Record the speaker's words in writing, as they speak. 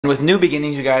And with new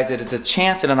beginnings, you guys, it is a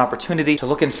chance and an opportunity to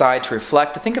look inside, to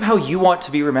reflect, to think of how you want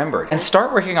to be remembered, and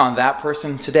start working on that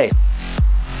person today.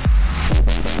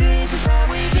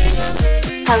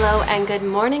 Hello and good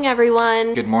morning,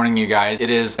 everyone. Good morning, you guys. It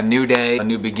is a new day, a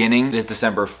new beginning. It is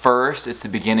December 1st. It's the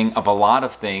beginning of a lot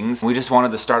of things. We just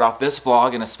wanted to start off this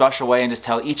vlog in a special way and just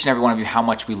tell each and every one of you how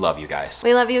much we love you guys.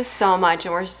 We love you so much,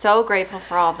 and we're so grateful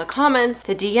for all of the comments,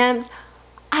 the DMs.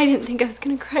 I didn't think I was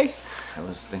gonna cry. I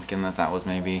was thinking that was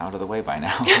maybe out of the way by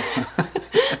now.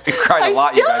 We've cried a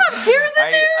lot, you guys. I still have tears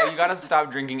in there. You gotta stop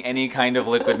drinking any kind of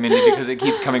liquid, Mindy, because it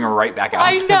keeps coming right back out.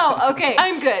 I know. Okay,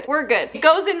 I'm good. We're good. It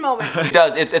goes in moments. It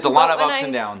does. It's a lot of ups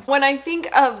and downs. When I think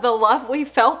of the love we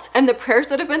felt and the prayers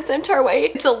that have been sent our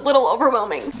way, it's a little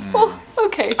overwhelming. Oh,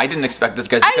 okay. I didn't expect this,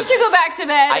 guys. I should go back to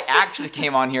bed. I actually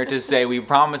came on here to say we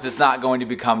promise it's not going to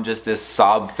become just this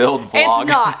sob-filled vlog. It's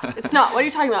not. It's not. What are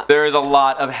you talking about? There is a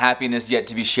lot of happiness yet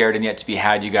to be shared and yet to be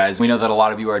had, you guys. We know that a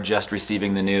lot of you are just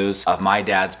receiving the news of my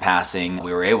dad's passing.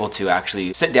 We were able to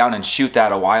actually sit down and shoot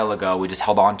that a while ago. We just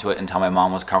held on to it until my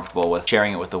mom was comfortable with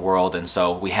sharing it with the world, and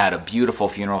so we had a beautiful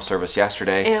funeral service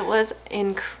yesterday. It was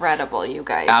incredible, you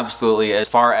guys. Absolutely. As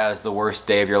far as the worst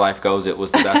day of your life goes, it was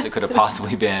the best it could have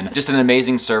possibly been. Just an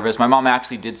amazing service. My mom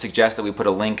actually did suggest that we put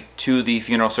a link to the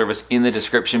funeral service in the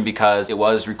description because it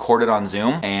was recorded on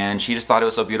Zoom, and she just thought it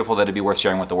was so beautiful that it'd be worth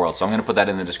sharing with the world. So I'm going to put that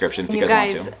in the description if you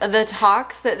guys want to. The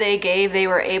talks that they gave, they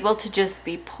were able to just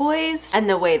be poised, and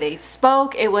the way they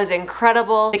spoke, it was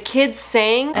incredible. The kids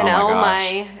sang, and oh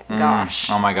my gosh.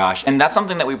 Oh my gosh. And that's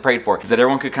something that we prayed for, is that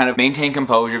everyone could kind of maintain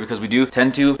composure, because we do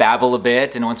tend to babble a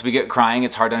bit, and once we get crying,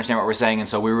 it's hard to understand what we're saying, and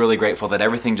so we're really grateful that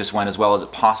everything just went as well as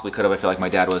it possibly could have. I feel like my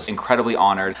dad was incredibly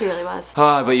honored. He really was.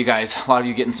 But you guys, a lot of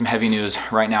you getting some heavy news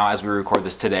right now as we record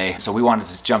this today, so we wanted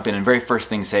to jump in and very first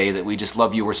thing say that we just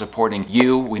love you. We're supporting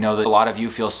you. We know that a lot of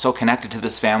you feel so connected to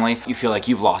this family. You feel like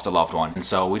you've lost a loved one, and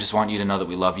so we just want you to know that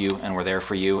we love you and we're there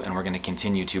for you, and we're going to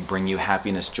continue to bring you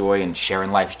happiness, joy, and share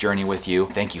in life's journey with you.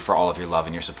 Thank you for all of your love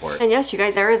and your support. And yes, you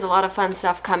guys, there is a lot of fun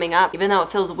stuff coming up, even though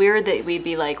it feels weird that we'd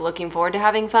be like looking forward to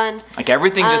having fun. Like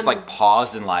everything just like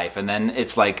paused in life, and then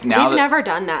it's like now we've never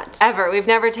done that ever. We've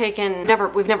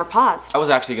never paused. I was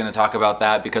actually going to talk about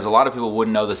that because a lot of people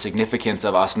wouldn't know the significance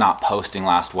of us not posting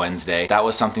last Wednesday. That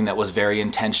was something that was very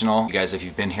intentional. You guys, if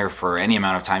you've been here for any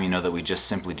amount of time, you know that we just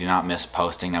simply do not miss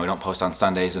posting. Now, we don't post on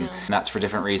Sundays, and that's for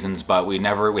different reasons, but we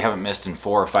haven't missed in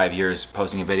 4 or 5 years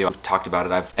posting a video. I've talked about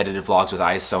it. I've edited vlogs with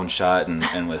eyes sewn shut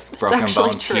and with broken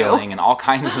bones healing and all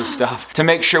kinds of stuff to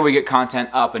make sure we get content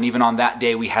up, and even on that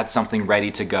day we had something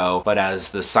ready to go. But as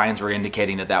the signs were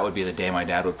indicating that that would be the day my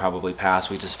dad would probably pass,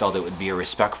 we just felt it would be a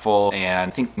respectful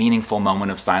and I think meaningful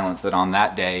moment of silence, that on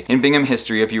that day in Bingham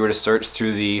history, if you were to search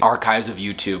through the archives of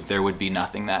YouTube, there would be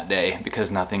nothing that day,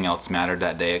 because nothing else mattered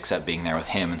that day except being there with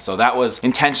him. And so that was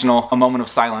intentional, a moment of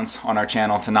silence on our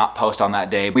channel to not post on that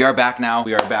day. We are back now.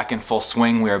 We are back in full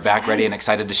swing. We are back ready and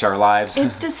excited to share our lives.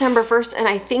 It's December 1st, and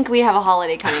I think we have a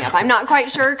holiday coming up. I'm not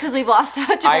quite sure because we've lost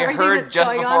touch of everything. I heard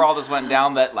just before all this went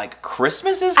down that like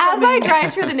Christmas is coming. As I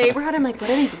drive through the neighborhood, I'm like, what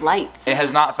are these lights? It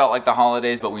has not felt like the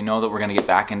holidays, but we know that we're gonna get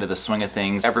back into the swing of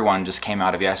things. Everyone just came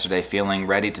out of yesterday feeling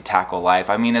ready to tackle life.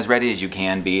 I mean, as ready as you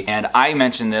can be. And I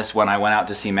mentioned this when I went out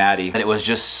to see Maddie, and it was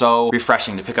just so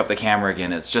refreshing to pick up the camera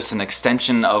again. It's just an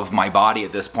extension of my body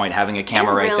at this point, having a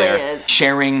camera right there.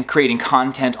 Sharing, creating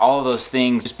content, all of those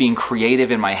things, just being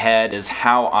creative in my head is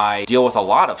how I deal with a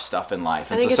lot of stuff in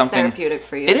life. And I think it's therapeutic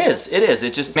for you. It is.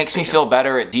 It just makes me feel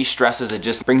better. It de-stresses. It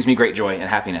just brings me great joy and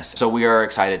happiness. So we are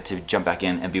excited to jump back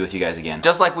in and be with you guys again.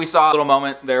 Just like we saw a little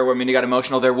moment there where Mindy got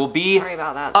emotional, there will be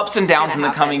ups and downs in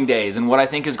the coming days. And what I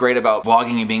think is great about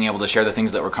vlogging and being able to share the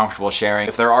things that we're comfortable sharing,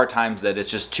 if there are times that it's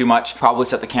just too much, probably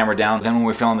set the camera down. Then when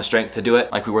we're feeling the strength to do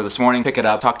it, like we were this morning, pick it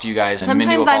up, talk to you guys, and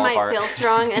Mindy will fall apart. Sometimes I might feel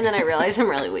strong, and then I realize I'm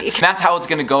really weak. And that's how it's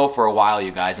gonna go for a while,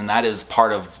 you guys, and that is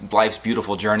part of life's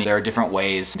beautiful journey. There are different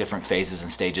ways, different phases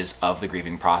and stages of the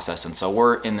grieving process, and so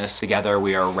we're in this together.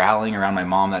 We are rallying around my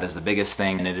mom. That is the biggest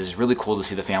thing, and it is really cool to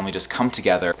see the family just come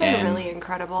together. And really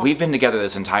incredible. We've been together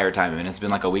this entire time. I mean, it's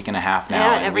been like a week and a half now.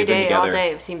 Yeah, and every day, all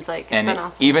day, it seems like. It's been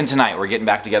awesome. Even tonight, we're getting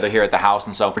back together here at the house,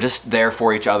 and so we're just there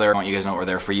for each other. I want you guys to know we're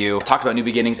there for you. I talked about new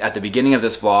beginnings at the beginning of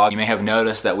this vlog. You may have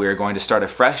noticed that we are going to start a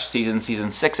fresh season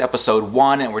 6, episode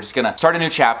 1, and we're just gonna start a new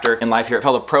chapter in life here. It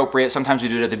felt appropriate. Sometimes we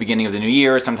do it at the beginning of the new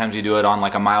year. Sometimes we do it on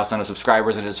like a milestone of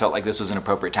subscribers, and it just felt like this was an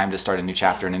appropriate time to start a new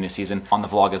chapter and a new season on the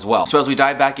vlog as well. So as we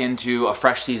dive back into a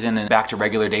fresh season and back to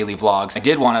regular daily vlogs, I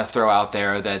did want to throw out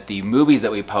there that the movies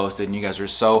that we posted, and you guys were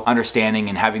so understanding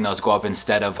and having those go up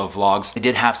instead of vlogs, it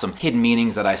did have some hidden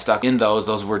meanings that I stuck in those.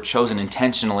 Those were chosen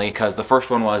intentionally because the first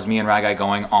one was me and Ragai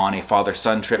going on a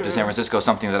father-son trip to San Francisco,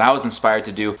 something that I was inspired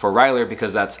tried to do for Ryler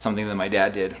because that's something that my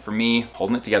dad did for me.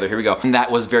 Holding it together, here we go. And that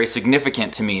was very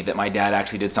significant to me that my dad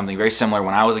actually did something very similar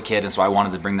when I was a kid, and so I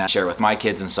wanted to bring that, share it with my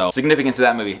kids, and so significance of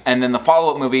that movie. And then the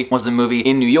follow-up movie was the movie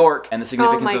in New York, and the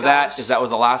significance of that is that was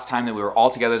the last time that we were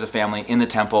all together as a family in the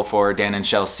temple for Dan and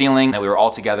Shell's sealing, that we were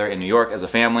all together in New York as a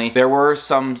family. There were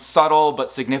some subtle but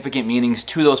significant meanings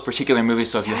to those particular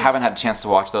movies, so if you haven't had a chance to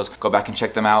watch those, go back and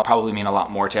check them out. Probably mean a lot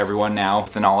more to everyone now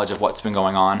with the knowledge of what's been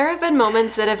going on. There have been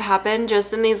moments that have happened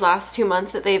just in these last 2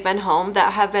 months that they've been home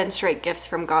that have been straight gifts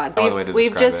from God.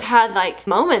 We've just had like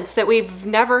moments that we've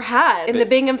never had in the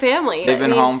Bingham family. They've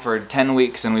been home for 10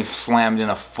 weeks and we've slammed in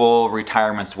a full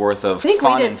retirement's worth of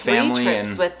fun and family. We did 3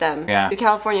 trips with them. Yeah. To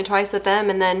California twice with them,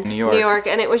 and then New York,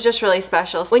 and it was just really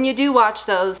special. So when you do watch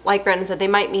those, like Brendan said, they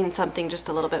might mean something just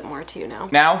a little bit more to you now.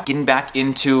 Now, getting back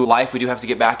into life, we do have to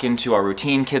get back into our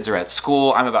routine. Kids are at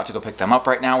school. I'm about to go pick them up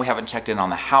right now. We haven't checked in on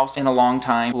the house in a long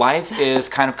time. Life is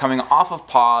kind of coming off of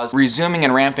pause, resuming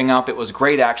and ramping up. It was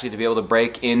great actually to be able to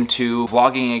break into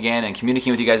vlogging again and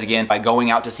communicating with you guys again by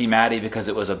going out to see Maddie, because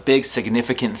it was a big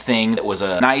significant thing that was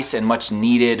a nice and much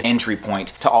needed entry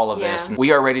point to all of this. And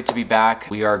we are ready to be back.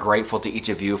 We are grateful to each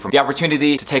of you for the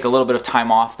opportunity to take a little bit of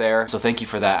time off there. So thank you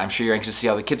for that. I'm sure you're anxious to see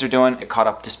how the kids are doing, get caught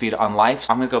up to speed on life.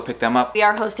 So I'm gonna go pick them up. We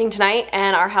are hosting tonight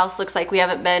and our house looks like we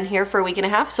haven't been here for a week and a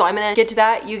half. So I'm gonna get to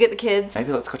that. You get the kids.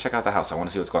 Maybe let's go check out the house. I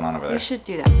wanna see what's going on over there. You should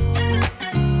do that.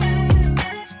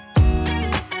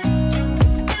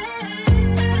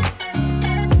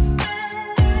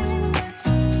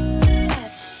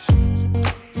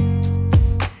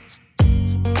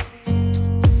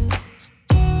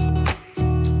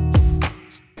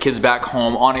 Kids back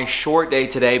home on a short day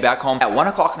today, back home at 1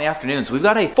 o'clock in the afternoon. So we've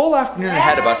got a full afternoon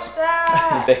ahead of us.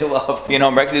 They love being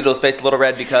home. Break's little face a little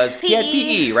red because he had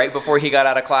PE right before he got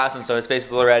out of class, and so his face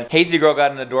is a little red. Hazy girl got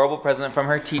an adorable present from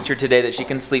her teacher today that she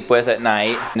can sleep with at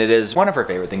night. And it is one of her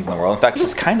favorite things in the world. In fact, this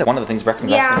is kind of one of the things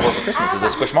Brexton's asking for Christmas is a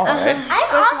Squishmallow, right?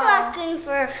 I'm also asking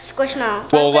for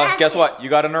Squishmallow. Well, guess what?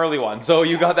 You got an early one. So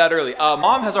you got that early.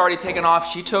 Mom has already taken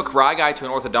off. She took Rye Guy to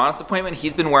an orthodontist appointment.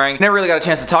 He's been wearing, never really got a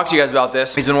chance to talk to you guys about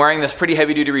this. He's been wearing this pretty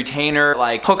heavy duty retainer,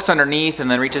 like hooks underneath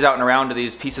and then reaches out and around to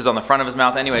these pieces on the front of his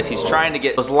mouth. Anyways, he's trying to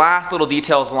get those last little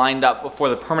details lined up before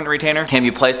the permanent retainer can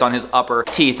be placed on his upper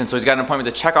teeth. And so he's got an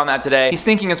appointment to check on that today. He's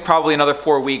thinking it's probably another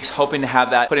 4 weeks, hoping to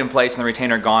have that put in place and the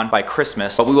retainer gone by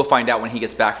Christmas. But we will find out when he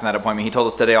gets back from that appointment. He told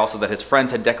us today also that his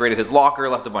friends had decorated his locker,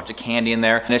 left a bunch of candy in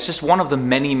there. And it's just one of the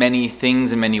many, many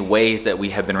things and many ways that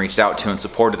we have been reached out to and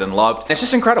supported and loved. And it's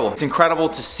just incredible. It's incredible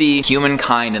to see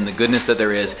humankind and the goodness that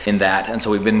there is in that. And so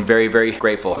we've been very, very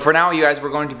grateful. For now, you guys,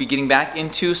 we're going to be getting back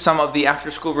into some of the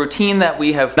after school routine that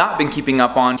we have not been keeping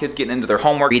up on. Kids getting into their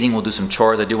homework, reading, we'll do some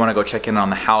chores. I do want to go check in on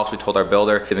the house. We told our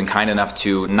builder, they've been kind enough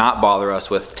to not bother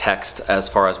us with text as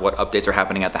far as what updates are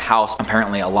happening at the house.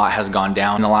 Apparently a lot has gone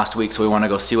down in the last week, so we want to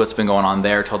go see what's been going on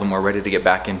there. Told them we're ready to get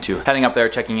back into heading up there,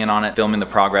 checking in on it, filming the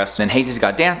progress. Then Hazy's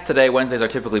got dance today. Wednesdays are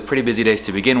typically pretty busy days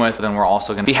to begin with. But then we're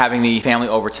also going to be having the family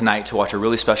over tonight to watch a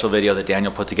really special video that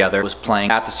Daniel put together. It was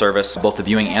playing at the service, both the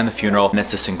viewing and the funeral. And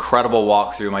it's this incredible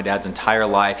walk through my dad's entire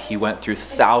life. He went through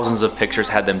thousands of pictures,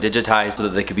 had them digitized so that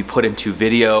they could be put into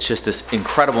video. It's just this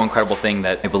incredible, incredible thing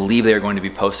that I believe they're going to be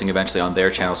posting eventually on their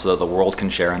channel so that the world can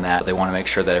share in that. But they want to make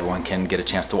sure that everyone can get a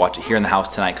chance to watch it here in the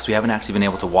house tonight, because we haven't actually been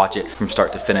able to watch it from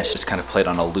start to finish, just kind of played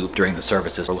on a loop during the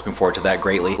services. We're looking forward to that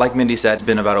greatly. Like Mindy said, it's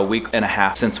been about a week and a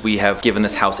half since we have given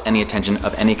this house any attention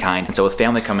of any kind. And so with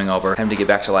family coming over, time to get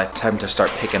back to life, time to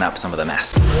start picking up some of the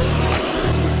mess.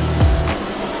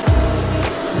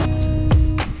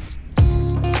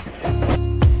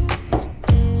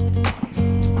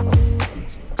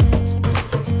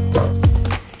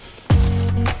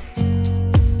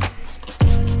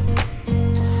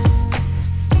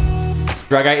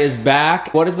 Dry Guy is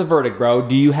back. What is the verdict, bro?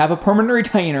 Do you have a permanent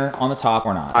retainer on the top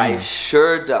or not? I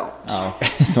sure don't. Oh,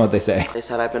 that's what they say. They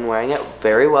said I've been wearing it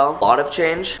very well. A lot of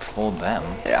change. Fold them.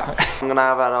 Yeah. I'm gonna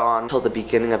have it on till the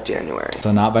beginning of January.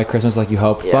 So not by Christmas like you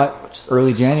hoped, Yeah, but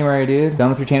early January, dude. Done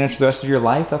with retainers for the rest of your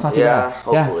life? That's not too bad.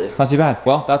 Hopefully. Yeah, it's not too bad.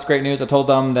 Well, that's great news. I told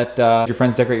them that your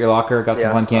friends decorate your locker, got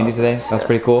some fun candy today. So that's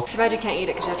pretty cool. Too bad you can't eat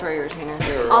it because you have to wear your retainer.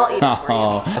 I'll eat it for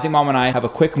you. I think Mom and I have a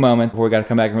quick moment before we gotta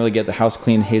come back and really get the house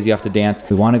clean, Hazy off to dance.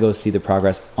 We wanna go see the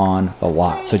progress on the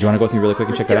lot. So do you wanna go with me really quick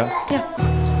and check that out?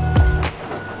 Yeah.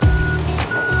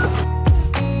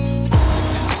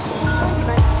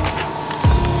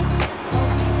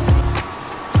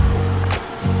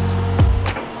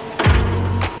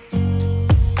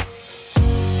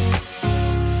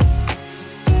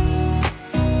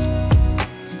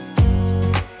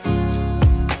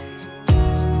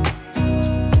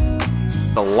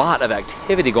 The lot of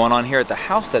activity going on here at the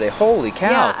house today. Holy cow.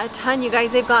 Yeah, a ton, you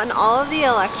guys. They've gotten all of the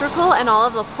electrical and all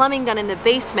of the plumbing done in the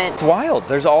basement. It's wild.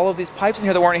 There's all of these pipes in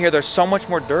here that weren't here. There's so much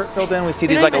more dirt filled in. We see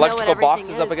these like electrical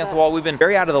boxes up against the wall. We've been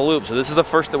very out of the loop, so this is the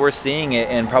first that we're seeing it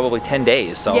in probably 10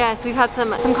 days. So yes, we've had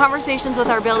some conversations with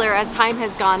our builder as time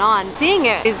has gone on. Seeing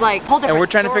it is like a whole different And we're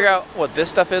trying story. to figure out what this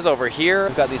stuff is over here.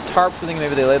 We've got these tarps. We think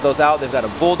maybe they laid those out. They've got a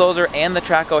bulldozer and the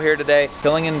traco here today,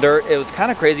 filling in dirt. It was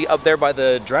kind of crazy up there by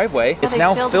the driveway. It's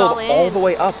now filled all the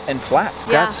way up and flat.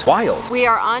 Yeah. That's wild. We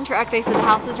are on track. They said the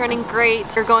house is running great.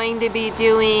 They're going to be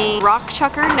doing rock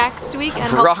chucker next week.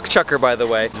 And rock chucker, by the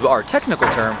way, is our technical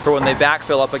term for when they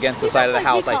backfill up against the side of the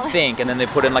house, I think, and then they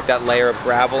put in like that layer of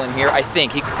gravel in here. I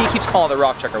think he keeps calling it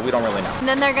rock chucker. We don't really know. And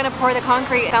then they're gonna pour the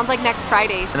concrete. It sounds like next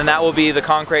Friday. And then that will be the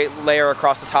concrete layer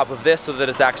across the top of this, so that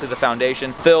it's actually the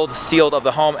foundation filled, sealed of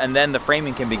the home, and then the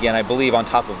framing can begin, I believe, on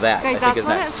top of that. Guys, that's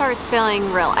when it starts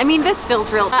feeling real. I mean, this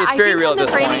feels real. It's very real at this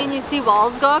point. When the framing and you see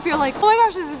walls go up, you're like, oh my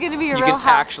gosh, this is gonna be a real house. You can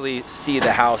actually see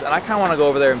the house, and I kind of want to go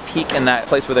over there and peek in that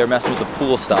place where they were messing with the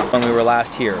pool stuff when we were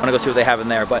last here. I want to go see what they have in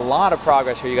there, but a lot of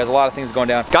progress here, you guys, a lot of things going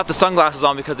down. Got the sunglasses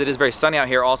on because it is very sunny out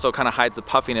here, also kind of hides the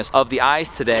puffiness of the eyes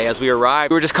today. As we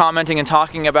arrived, we were just commenting and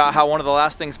talking about how one of the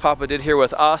last things Papa did here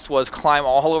with us was climb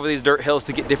all over these dirt hills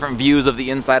to get different views of the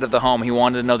inside of the home. He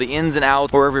wanted to know the ins and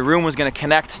outs, where every room was going to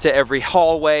connect to every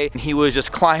hallway, and he was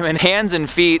just climbing hands and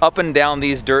feet up and down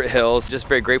these dirt hills. Just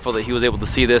very grateful that he was able to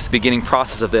see this beginning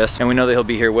process of this, and we know that he'll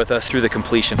be here with us through the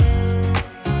completion.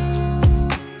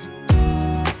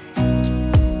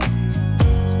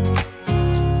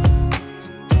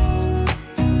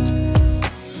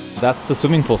 That's the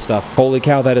swimming pool stuff. Holy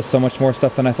cow, that is so much more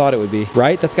stuff than I thought it would be.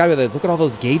 Right? That's gotta be this. Look at all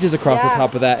those gauges across the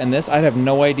top of that. And this, I'd have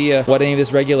no idea what any of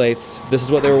this regulates. This is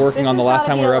what they were working on the last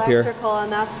time we were up here.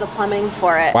 And that's the plumbing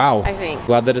for it. Wow. I think.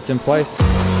 Glad that it's in place.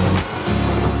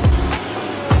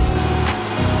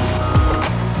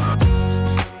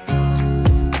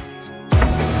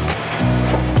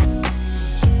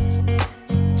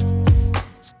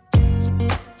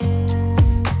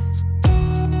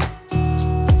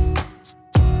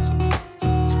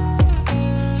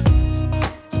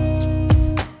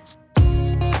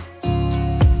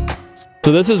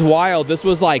 So this is wild. This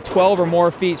was like 12 or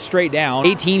more feet straight down,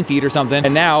 18 feet or something.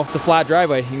 And now it's a flat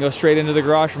driveway. You can go straight into the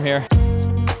garage from here.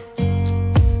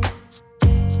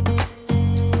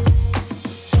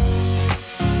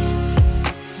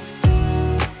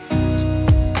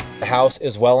 House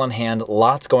is well in hand.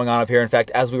 Lots going on up here. In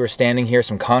fact, as we were standing here,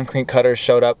 some concrete cutters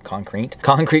showed up.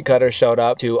 Concrete cutters showed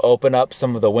up to open up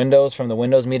some of the windows from the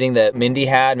windows meeting that Mindy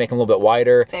had, make them a little bit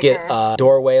wider, get a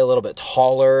doorway a little bit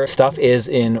taller. Stuff is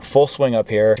in full swing up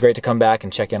here. It's great to come back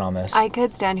and check in on this. I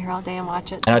could stand here all day and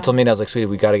watch it. And I told Mindy, I was like, sweetie,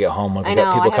 we got to get home. Like, we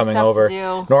got people coming over.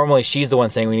 Normally she's the one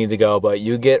saying we need to go, but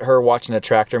you get her watching a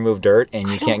tractor move dirt and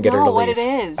you can't get her to leave. I don't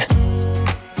know what it is.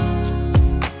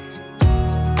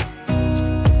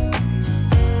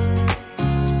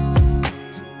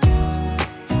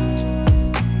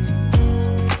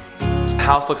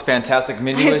 House looks fantastic.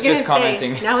 Mindy was just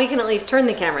commenting. Now we can at least turn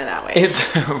the camera that way. It's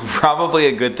probably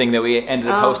a good thing that we ended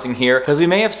up posting here, because we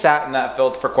may have sat in that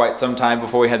filth for quite some time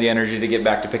before we had the energy to get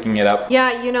back to picking it up.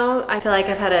 Yeah, you know, I feel like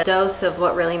I've had a dose of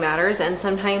what really matters, and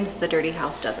sometimes the dirty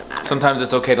house doesn't matter. Sometimes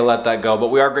it's okay to let that go, but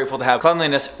we are grateful to have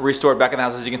cleanliness restored back in the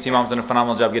house. As you can see, Mom's done a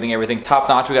phenomenal job getting everything top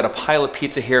notch. We got a pile of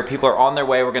pizza here. People are on their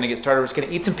way. We're gonna get started. We're just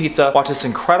gonna eat some pizza, watch this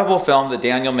incredible film that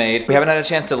Daniel made. We haven't had a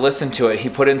chance to listen to it. He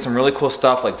put in some really cool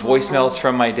stuff like voicemails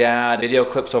from my dad, video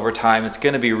clips over time. It's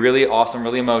gonna be really awesome,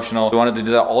 really emotional. We wanted to do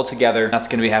that all together. That's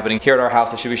gonna be happening here at our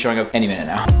house. It should be showing up any minute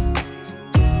now.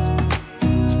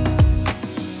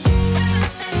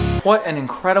 What an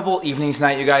incredible evening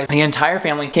tonight, you guys. The entire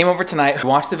family came over tonight. We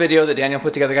watched the video that Daniel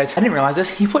put together, guys. I didn't realize this.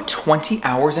 He put 20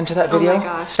 hours into that video. Oh my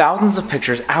gosh. Thousands of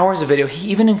pictures, hours of video.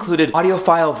 He even included audio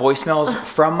file voicemails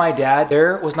from my dad.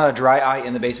 There was not a dry eye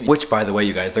in the basement, which, by the way,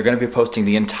 you guys, they're gonna be posting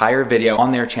the entire video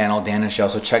on their channel, Dan and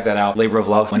Shell, so check that out. Labor of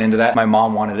love went into that. My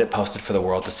mom wanted it posted for the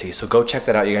world to see, so go check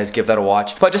that out, you guys. Give that a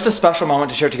watch. But just a special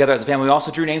moment to share together as a family. We also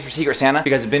drew names for Secret Santa. If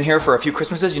you guys have been here for a few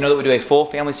Christmases, you know that we do a full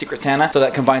family Secret Santa, so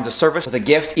that combines a service with a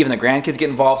gift. Even the grandkids get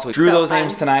involved. So we drew those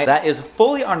names tonight. That is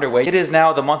fully underway. It is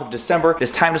now the month of December.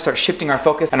 It's time to start shifting our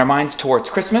focus and our minds towards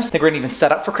Christmas. I think we're gonna even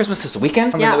set up for Christmas this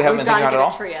weekend. Something that we haven't been thinking about at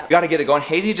all. We gotta get it going.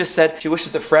 Hazy just said she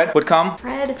wishes that Fred would come.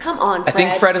 Fred, come on, Fred. I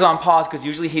think Fred is on pause because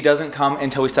usually he doesn't come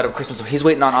until we set up Christmas. So he's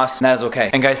waiting on us, and that is okay.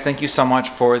 And guys, thank you so much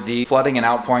for the flooding and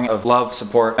outpouring of love,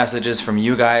 support, messages from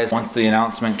you guys. Once the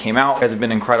announcement came out, you guys have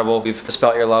been incredible. We've just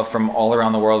felt your love from all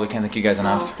around the world. We can't thank you guys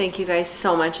enough. Oh, thank you guys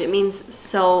so much. It means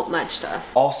so much to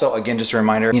us. Also, Also, again, just a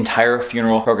reminder, the entire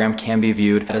funeral program can be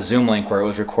viewed at a Zoom link where it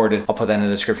was recorded. I'll put that in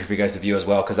the description for you guys to view as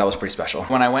well, because that was pretty special.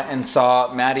 When I went and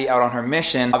saw Maddie out on her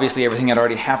mission, obviously everything had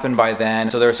already happened by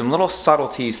then. So there were some little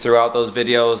subtleties throughout those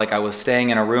videos. Like I was staying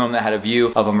in a room that had a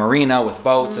view of a marina with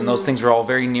boats, and those things were all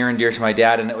very near and dear to my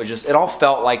dad. And it all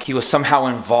felt like he was somehow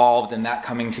involved in that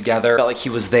coming together. It felt like he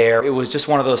was there. It was just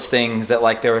one of those things that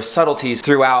like there were subtleties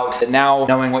throughout that now,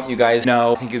 knowing what you guys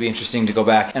know, I think it'd be interesting to go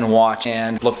back and watch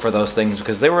and look for those things,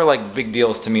 because they were like big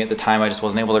deals to me at the time. I just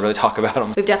wasn't able to really talk about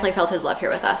them. We've definitely felt his love here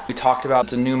with us. We talked about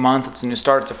it's a new month, it's a new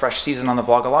start, it's a fresh season on the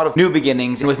vlog, a lot of new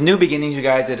beginnings. And with new beginnings, you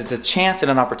guys, it's a chance and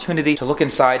an opportunity to look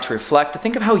inside, to reflect, to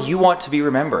think of how you want to be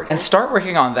remembered, and start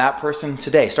working on that person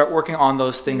today. Start working on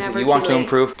those things that you want to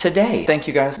improve today. Thank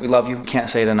you guys. We love you. Can't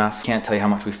say it enough. Can't tell you how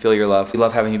much we feel your love. We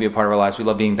love having you be a part of our lives. We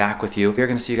love being back with you. We're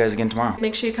gonna see you guys again tomorrow.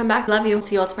 Make sure you come back. Love you.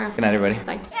 See you all tomorrow. Good night, everybody.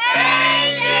 Bye.